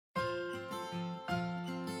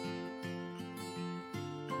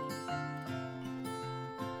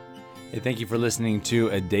Hey, thank you for listening to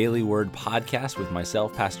a Daily Word podcast with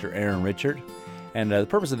myself, Pastor Aaron Richard. And the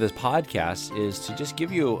purpose of this podcast is to just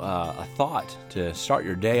give you a thought to start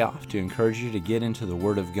your day off, to encourage you to get into the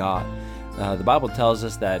Word of God. The Bible tells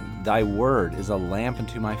us that thy word is a lamp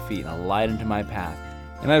unto my feet, and a light unto my path.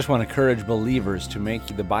 And I just want to encourage believers to make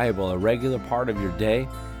the Bible a regular part of your day,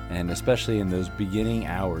 and especially in those beginning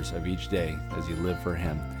hours of each day as you live for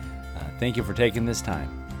Him. Thank you for taking this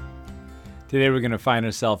time. Today we're going to find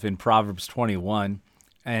ourselves in Proverbs 21,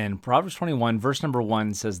 and Proverbs 21 verse number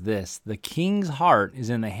 1 says this: "The king's heart is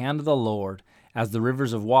in the hand of the Lord as the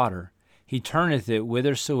rivers of water. He turneth it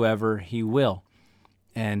whithersoever he will."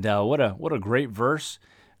 And what a great verse,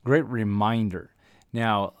 great reminder.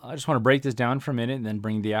 Now, I just want to break this down for a minute and then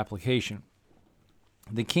bring the application.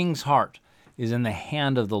 The king's heart is in the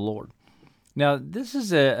hand of the Lord. Now, this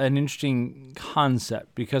is an interesting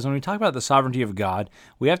concept because when we talk about the sovereignty of God,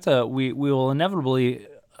 we will inevitably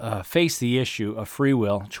face the issue of free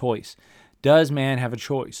will, choice. Does man have a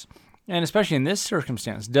choice? And especially in this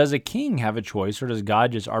circumstance, does a king have a choice, or does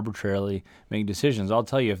God just arbitrarily make decisions? I'll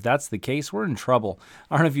tell you, if that's the case, we're in trouble.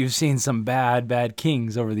 I don't know if you've seen some bad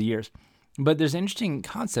kings over the years, but there's an interesting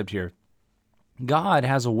concept here. God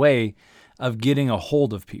has a way of getting a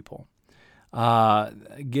hold of people.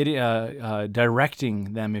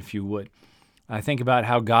 Directing them, if you would. I think about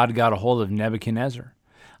how God got a hold of Nebuchadnezzar.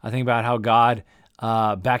 I think about how God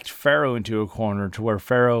backed Pharaoh into a corner to where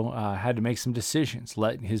Pharaoh had to make some decisions,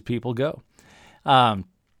 let his people go. And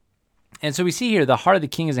so we see here, the heart of the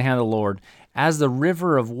king is the hand of the Lord. As the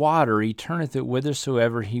river of water, he turneth it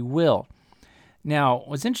whithersoever he will. Now,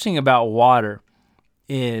 what's interesting about water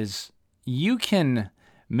is you can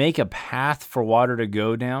make a path for water to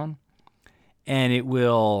go down, and it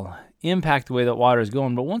will impact the way that water is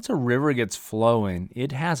going. But once a river gets flowing,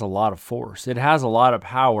 it has a lot of force. It has a lot of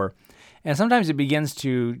power. And sometimes it begins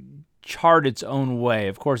to chart its own way.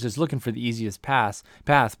 Of course, it's looking for the easiest path,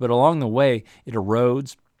 but along the way, it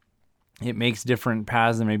erodes. It makes different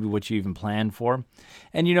paths than maybe what you even planned for.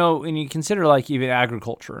 And, when you consider like even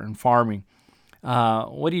agriculture and farming,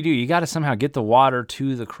 what do? You got to somehow get the water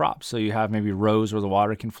to the crops. So you have maybe rows where the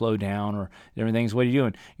water can flow down or different things. What are you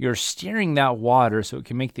doing? You're steering that water so it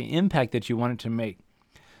can make the impact that you want it to make.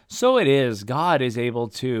 So it is, God is able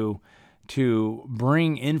to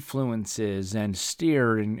bring influences and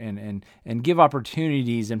steer and give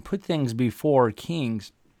opportunities and put things before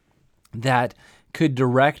kings that could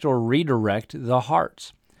direct or redirect the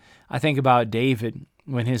hearts. I think about David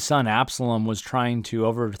when his son Absalom was trying to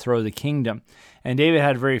overthrow the kingdom. And David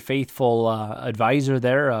had a very faithful advisor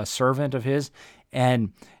there, a servant of his.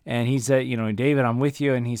 And he said, David, I'm with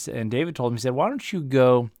you. And David told him, he said, why don't you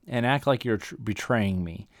go and act like you're betraying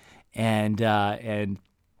me? And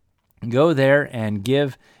go there and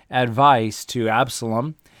give advice to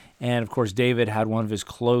Absalom. And of course, David had one of his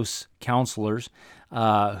close counselors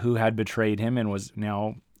who had betrayed him and was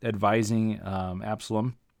now advising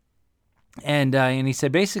Absalom. And he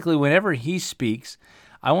said, basically, whenever he speaks,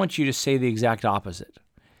 I want you to say the exact opposite.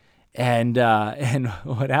 And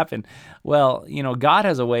what happened? Well, God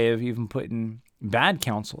has a way of even putting bad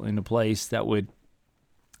counsel into place that would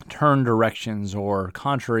turn directions, or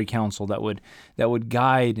contrary counsel that would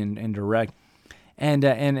guide and direct.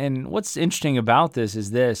 And what's interesting about this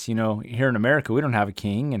is this, here in America, we don't have a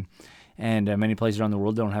king, and many places around the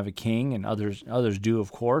world don't have a king, and others do,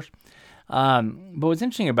 of course. But what's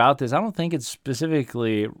interesting about this, I don't think it's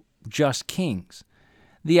specifically just kings.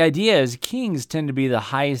 The idea is kings tend to be the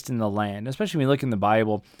highest in the land, especially when you look in the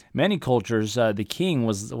Bible. Many cultures, the king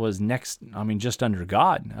was next, just under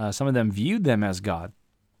God. Some of them viewed them as God.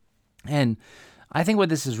 And I think what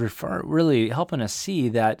this is really helping us see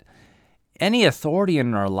that any authority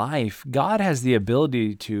in our life, God has the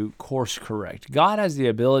ability to course correct. God has the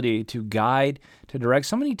ability to guide, to direct.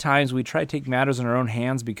 So many times we try to take matters in our own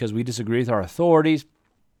hands because we disagree with our authorities.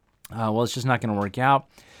 It's just not going to work out.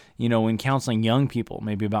 When counseling young people,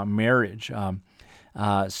 maybe about marriage,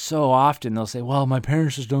 so often they'll say, well, my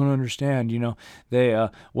parents just don't understand.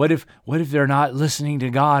 What if they're not listening to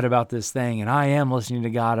God about this thing, and I am listening to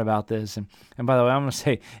God about this? And by the way, I'm going to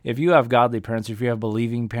say, if you have godly parents, if you have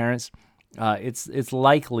believing parents, it's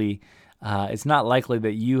likely, it's not likely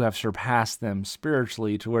that you have surpassed them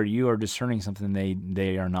spiritually to where you are discerning something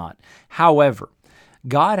they are not. However,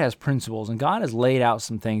 God has principles, and God has laid out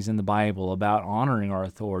some things in the Bible about honoring our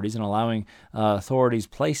authorities and allowing authorities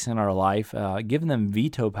place in our life, giving them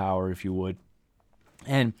veto power, if you would.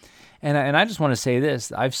 And I just want to say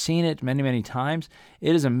this. I've seen it many, many times.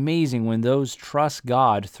 It is amazing when those trust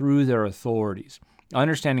God through their authorities.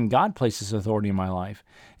 Understanding God places authority in my life.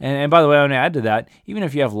 And by the way, I want to add to that, even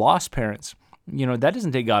if you have lost parents, that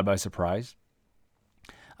doesn't take God by surprise.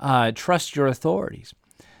 Trust your authorities.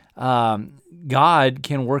 God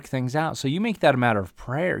can work things out. So you make that a matter of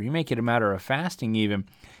prayer. You make it a matter of fasting even.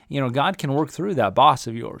 God can work through that boss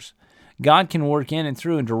of yours. God can work in and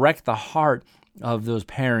through and direct the heart of those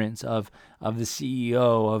parents, of the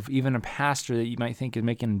CEO, of even a pastor that you might think is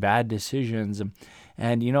making bad decisions.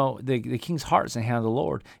 And the king's heart's in the hand of the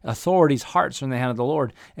Lord. Authorities' hearts are in the hand of the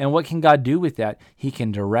Lord. And what can God do with that? He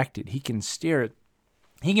can direct it. He can steer it.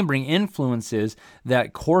 He can bring influences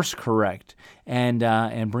that course correct and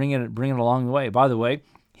bring it along the way. By the way,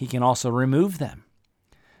 he can also remove them.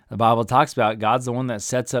 The Bible talks about God's the one that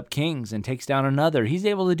sets up kings and takes down another. He's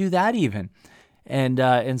able to do that even.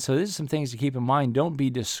 And so there's some things to keep in mind. Don't be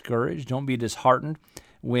discouraged. Don't be disheartened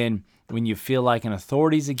when you feel like an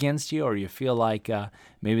authority's against you, or you feel like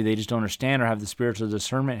maybe they just don't understand or have the spiritual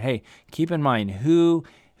discernment. Hey, keep in mind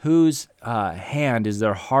whose hand is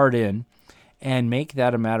their heart in, and make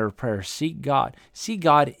that a matter of prayer. Seek God. See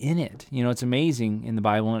God in it. It's amazing in the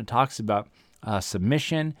Bible when it talks about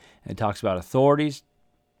submission, it talks about authorities.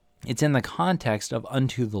 It's in the context of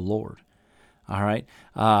unto the Lord. All right?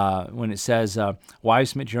 When it says,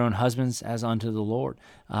 wives, submit to your own husbands as unto the Lord.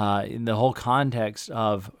 In the whole context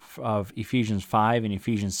of Ephesians 5 and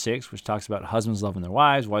Ephesians 6, which talks about husbands loving their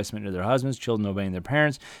wives, wives submitting to their husbands, children obeying their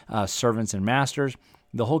parents, servants and masters.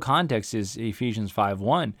 The whole context is Ephesians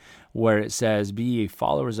 5:1, where it says, be ye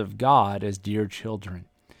followers of God as dear children.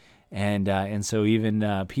 And so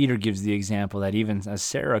even Peter gives the example that even as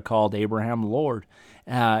Sarah called Abraham Lord,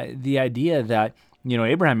 the idea that,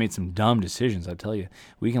 Abraham made some dumb decisions, I tell you.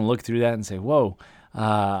 We can look through that and say, whoa,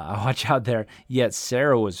 watch out there. Yet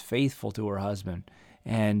Sarah was faithful to her husband.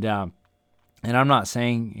 And I'm not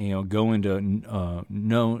saying, go into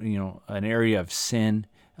an area of sin,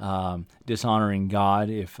 dishonoring God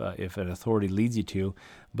if an authority leads you to,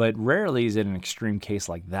 but rarely is it an extreme case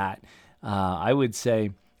like that. I would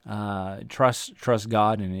say trust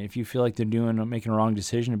God, and if you feel like they're making a wrong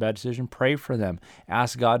decision, a bad decision, pray for them.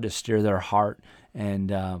 Ask God to steer their heart. And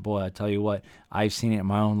boy, I tell you what, I've seen it in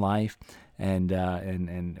my own life. And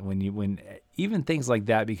when even things like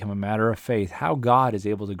that become a matter of faith, how God is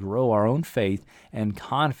able to grow our own faith and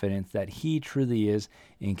confidence that He truly is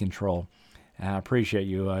in control. I appreciate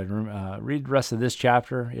you. Read the rest of this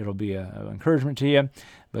chapter. It'll be an encouragement to you.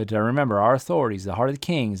 But remember, our authorities, the heart of the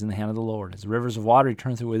king, is in the hand of the Lord. As the rivers of water, He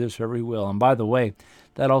turns through whithersoever He will. And by the way,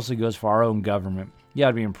 that also goes for our own government. You got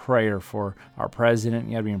to be in prayer for our president.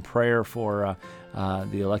 You got to be in prayer for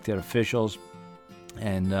the elected officials.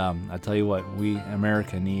 And I tell you what,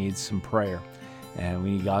 America needs some prayer. And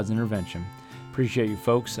we need God's intervention. Appreciate you,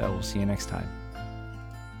 folks. We'll see you next time.